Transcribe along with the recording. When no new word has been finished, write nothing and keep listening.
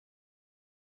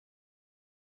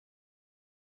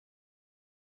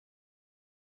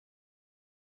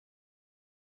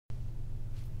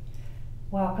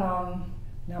Welcome,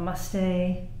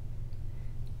 namaste.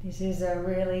 This is a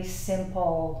really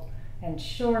simple and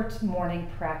short morning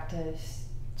practice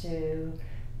to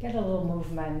get a little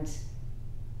movement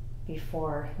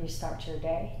before you start your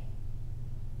day.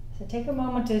 So take a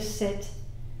moment to sit.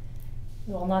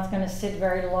 You're not going to sit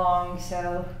very long,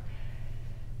 so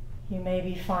you may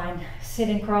be fine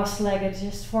sitting cross-legged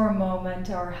just for a moment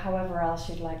or however else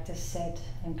you'd like to sit,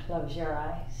 and close your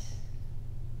eyes.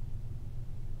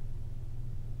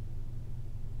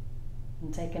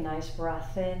 And take a nice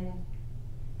breath in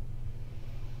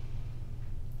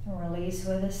and release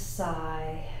with a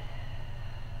sigh.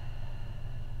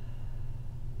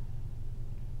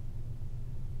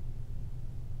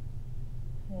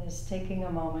 Just taking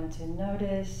a moment to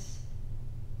notice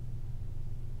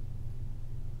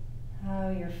how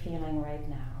you're feeling right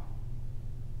now.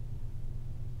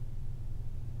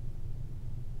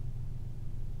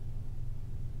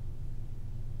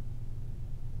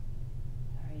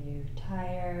 Are you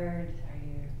tired? Are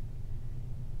you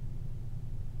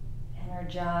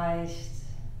energized?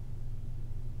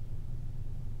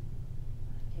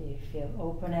 Do you feel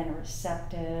open and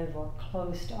receptive, or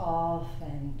closed off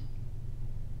and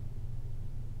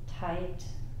tight?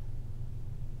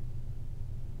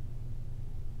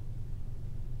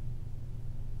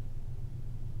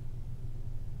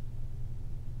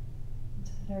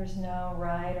 So there's no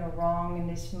right or wrong in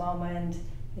this moment.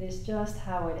 It is just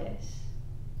how it is.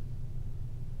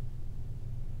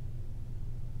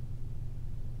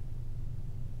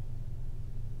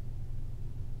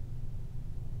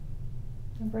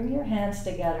 And bring your hands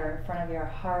together in front of your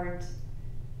heart.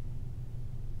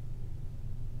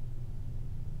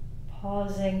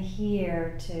 Pausing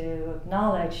here to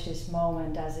acknowledge this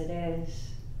moment as it is,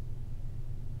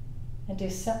 and to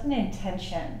set an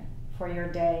intention for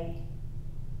your day.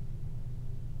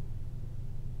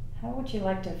 How would you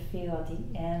like to feel at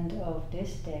the end of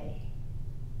this day?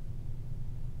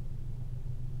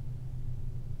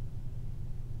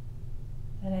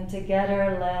 And then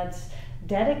together, let's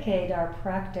dedicate our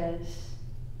practice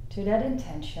to that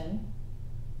intention.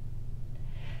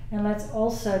 And let's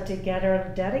also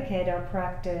together dedicate our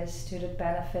practice to the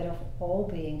benefit of all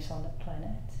beings on the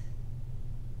planet.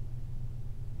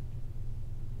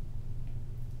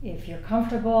 If you're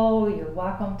comfortable, you're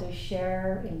welcome to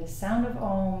share in the sound of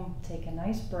Om. Take a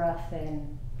nice breath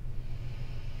in.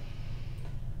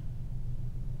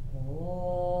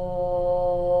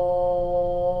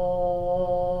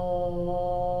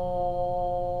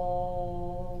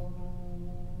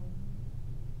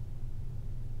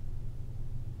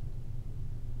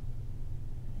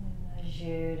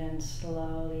 You then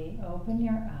slowly open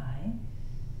your eyes.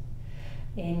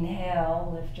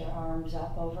 Inhale, lift your arms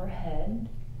up overhead.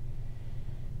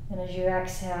 And as you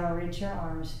exhale, reach your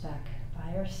arms back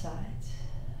by your sides.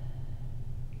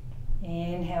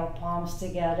 Inhale, palms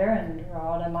together and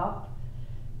draw them up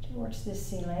towards the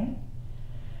ceiling.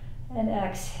 And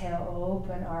exhale,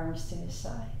 open arms to the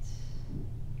sides.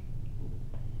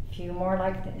 A few more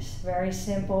like this. Very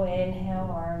simple.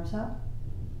 Inhale, arms up.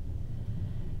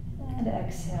 And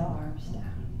exhale, arms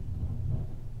down.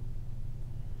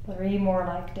 3 more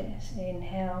like this.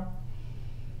 Inhale.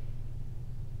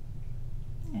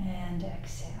 And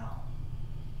exhale.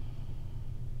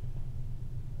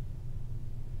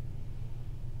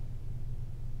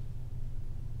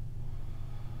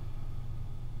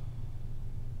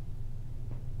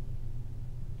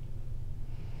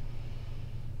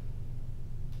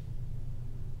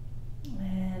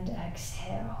 And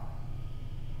exhale.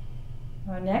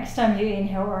 Now, next time you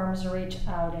inhale, arms reach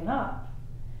out and up.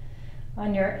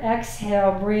 On your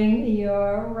exhale, bring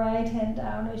your right hand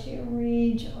down as you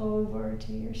reach over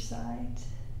to your side.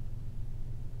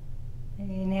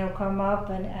 Inhale, come up,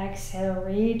 and exhale,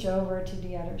 reach over to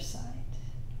the other side.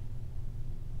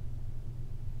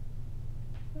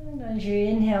 And as you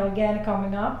inhale again,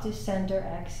 coming up to center,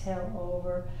 exhale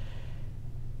over.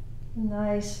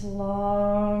 Nice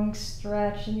long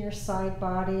stretch in your side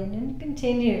body, and then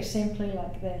continue simply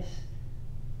like this,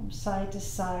 from side to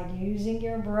side, using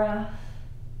your breath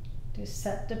to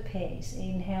set the pace.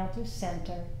 Inhale to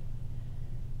center,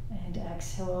 and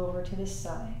exhale over to the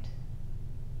side.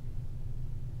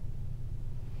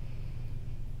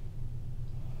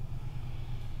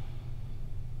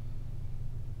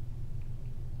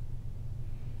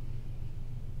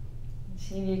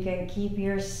 See if you can keep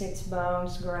your sits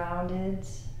bones grounded,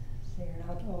 so you're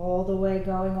not all the way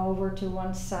going over to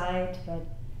one side, but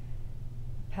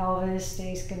the pelvis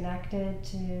stays connected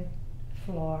to the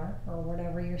floor or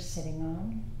whatever you're sitting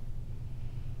on.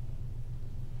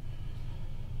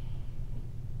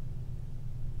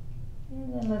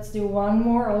 And then let's do one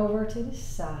more over to the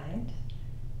side.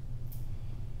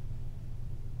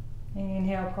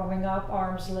 Inhale, coming up,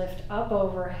 arms lift up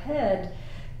overhead.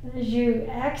 As you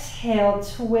exhale,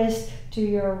 twist to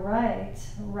your right.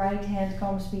 Right hand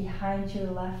comes behind your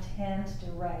left hand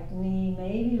to right knee.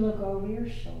 Maybe look over your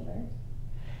shoulder.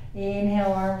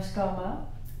 Inhale, arms come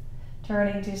up.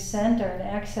 Turning to center and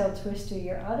exhale, twist to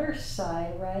your other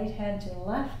side. Right hand to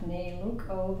left knee. Look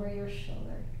over your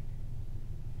shoulder.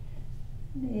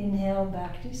 Inhale,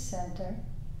 back to center.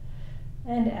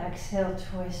 And exhale,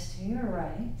 twist to your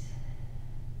right.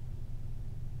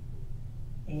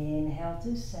 Inhale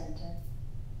to center.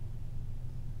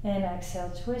 And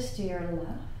exhale, twist to your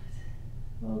left.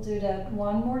 We'll do that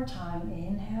one more time.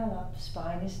 Inhale up,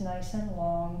 spine is nice and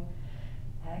long.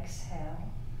 Exhale.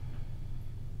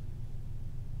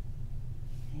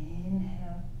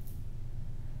 Inhale.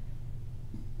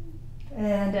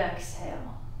 And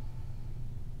exhale.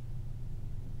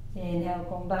 Inhale,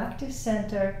 come back to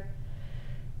center.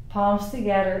 Palms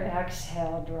together,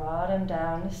 exhale, draw them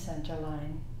down the center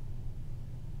line.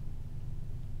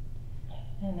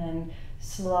 And then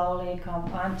slowly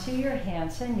come onto your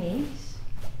hands and knees.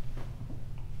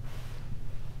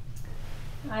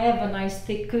 I have a nice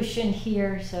thick cushion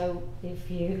here, so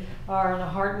if you are on a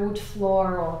hardwood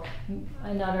floor or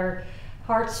another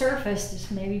hard surface,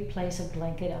 just maybe place a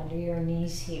blanket under your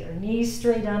knees here. Knees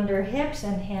straight under hips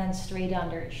and hands straight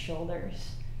under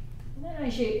shoulders. And then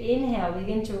as you inhale,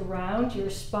 begin to round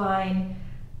your spine,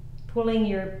 pulling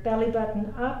your belly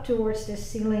button up towards the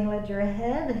ceiling. Let your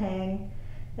head hang.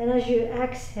 And as you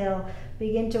exhale,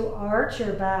 begin to arch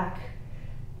your back,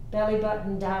 belly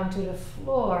button down to the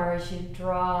floor as you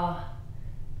draw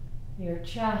your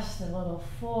chest a little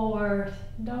forward.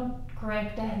 Don't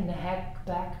crank the neck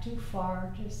back too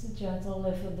far, just a gentle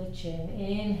lift of the chin.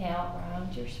 Inhale,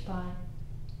 round your spine.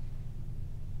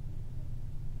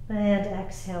 And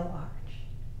exhale, arch.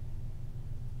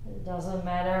 It doesn't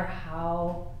matter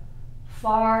how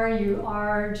far you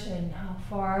arch and how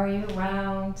far you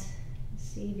round.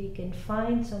 See if you can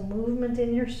find some movement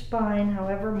in your spine,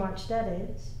 however much that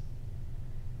is.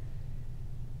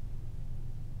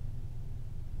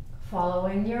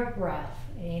 Following your breath,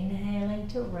 inhaling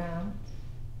to round.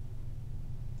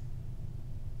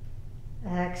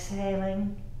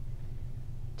 Exhaling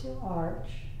to arch.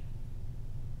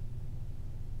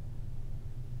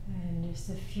 And just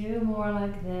a few more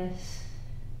like this.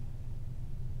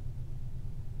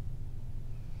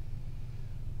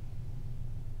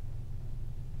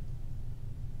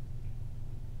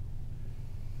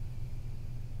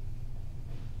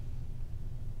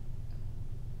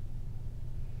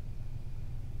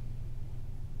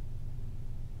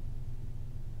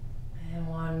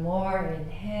 More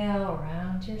inhale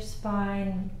around your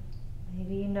spine.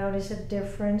 Maybe you notice a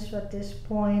difference at this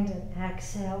point, and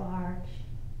exhale, arch.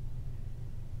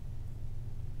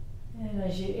 And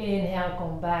as you inhale,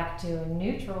 come back to a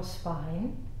neutral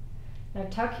spine. Now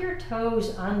tuck your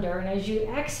toes under, and as you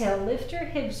exhale, lift your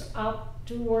hips up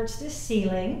towards the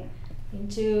ceiling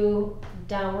into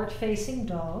downward facing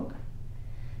dog.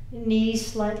 Knees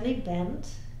slightly bent,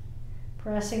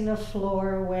 pressing the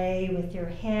floor away with your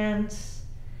hands.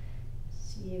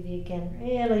 See if you can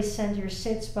really send your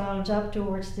sits bones up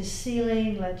towards the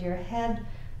ceiling. Let your head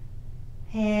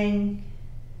hang.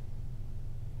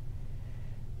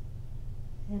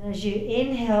 And as you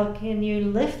inhale, can you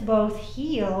lift both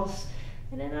heels?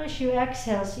 And then as you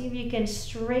exhale, see if you can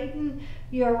straighten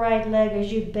your right leg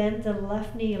as you bend the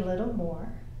left knee a little more.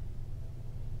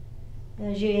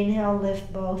 As you inhale,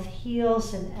 lift both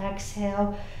heels, and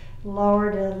exhale,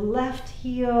 lower the left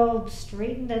heel,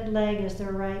 straighten that leg as the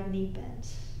right knee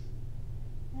bends.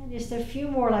 And just a few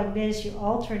more like this, you're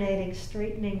alternating,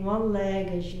 straightening one leg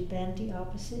as you bend the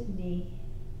opposite knee.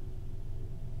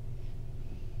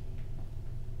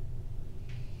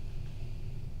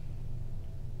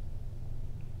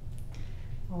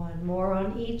 One more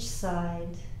on each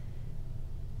side.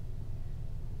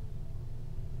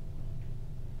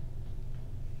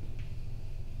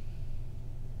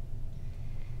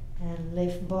 And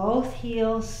lift both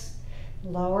heels.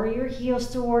 Lower your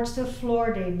heels towards the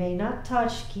floor. They may not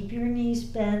touch. Keep your knees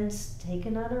bent. Take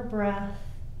another breath.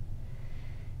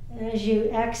 And as you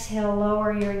exhale,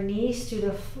 lower your knees to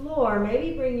the floor.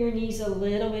 Maybe bring your knees a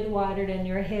little bit wider than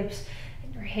your hips.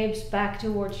 And your hips back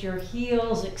towards your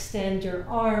heels. Extend your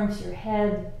arms. Your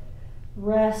head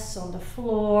rests on the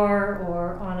floor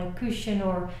or on a cushion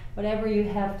or whatever you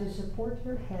have to support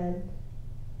your head.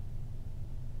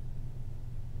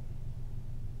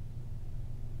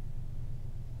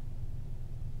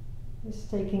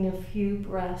 Just taking a few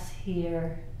breaths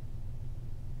here.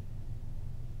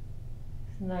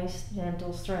 Nice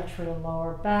gentle stretch for the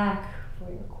lower back,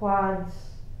 for your quads.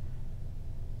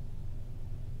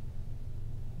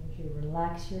 You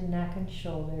relax your neck and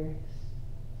shoulders.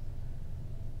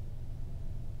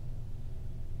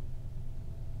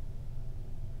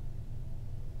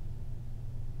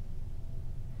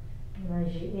 And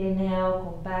as you inhale,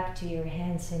 go back to your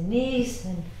hands and knees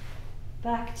and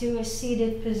back to a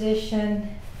seated position.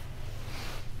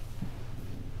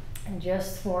 And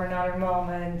just for another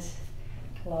moment,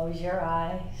 close your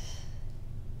eyes.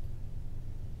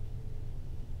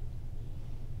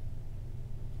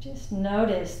 Just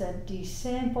notice that these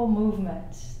simple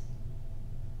movements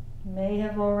may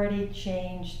have already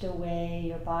changed the way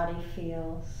your body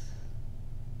feels,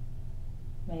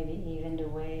 maybe even the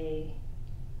way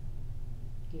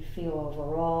you feel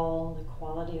overall, the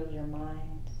quality of your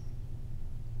mind.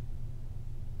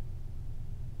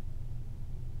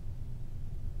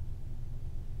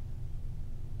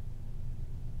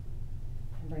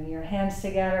 And bring your hands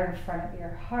together in front of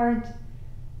your heart,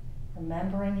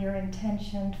 remembering your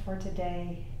intention for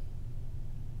today.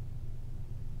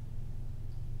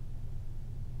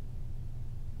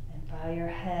 And bow your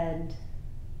head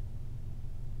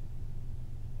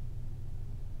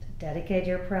to dedicate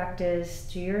your practice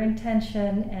to your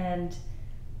intention and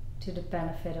to the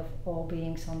benefit of all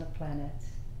beings on the planet.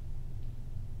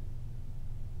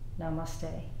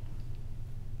 Namaste.